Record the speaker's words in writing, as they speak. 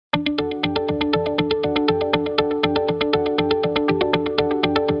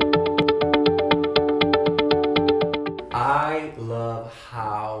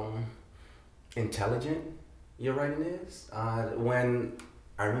intelligent your writing is. When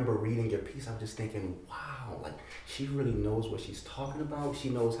I remember reading your piece, I was just thinking, wow, like she really knows what she's talking about. She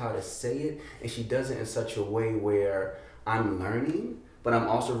knows how to say it, and she does it in such a way where I'm learning, but I'm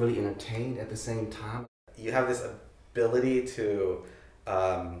also really entertained at the same time. You have this ability to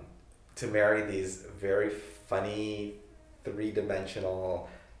marry these very funny, three-dimensional,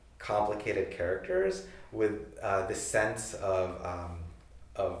 complicated characters with the sense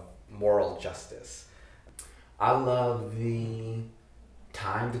of moral justice. I love the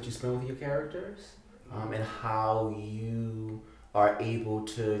time that you spend with your characters, and how you are able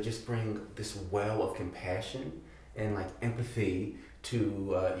to just bring this well of compassion and like empathy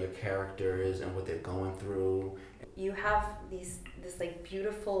to your characters and what they're going through. You have this like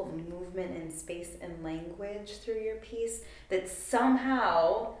beautiful movement in space and language through your piece that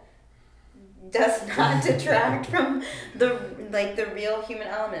somehow does not detract from the real human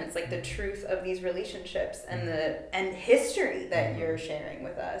elements, like the truth of these relationships and history that you're sharing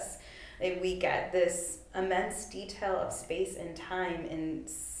with us. And we get this immense detail of space and time in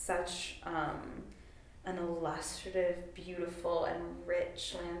such an illustrative, beautiful, and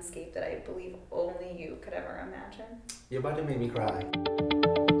rich landscape that I believe only you could ever imagine. You're about to make me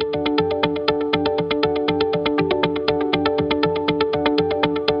cry.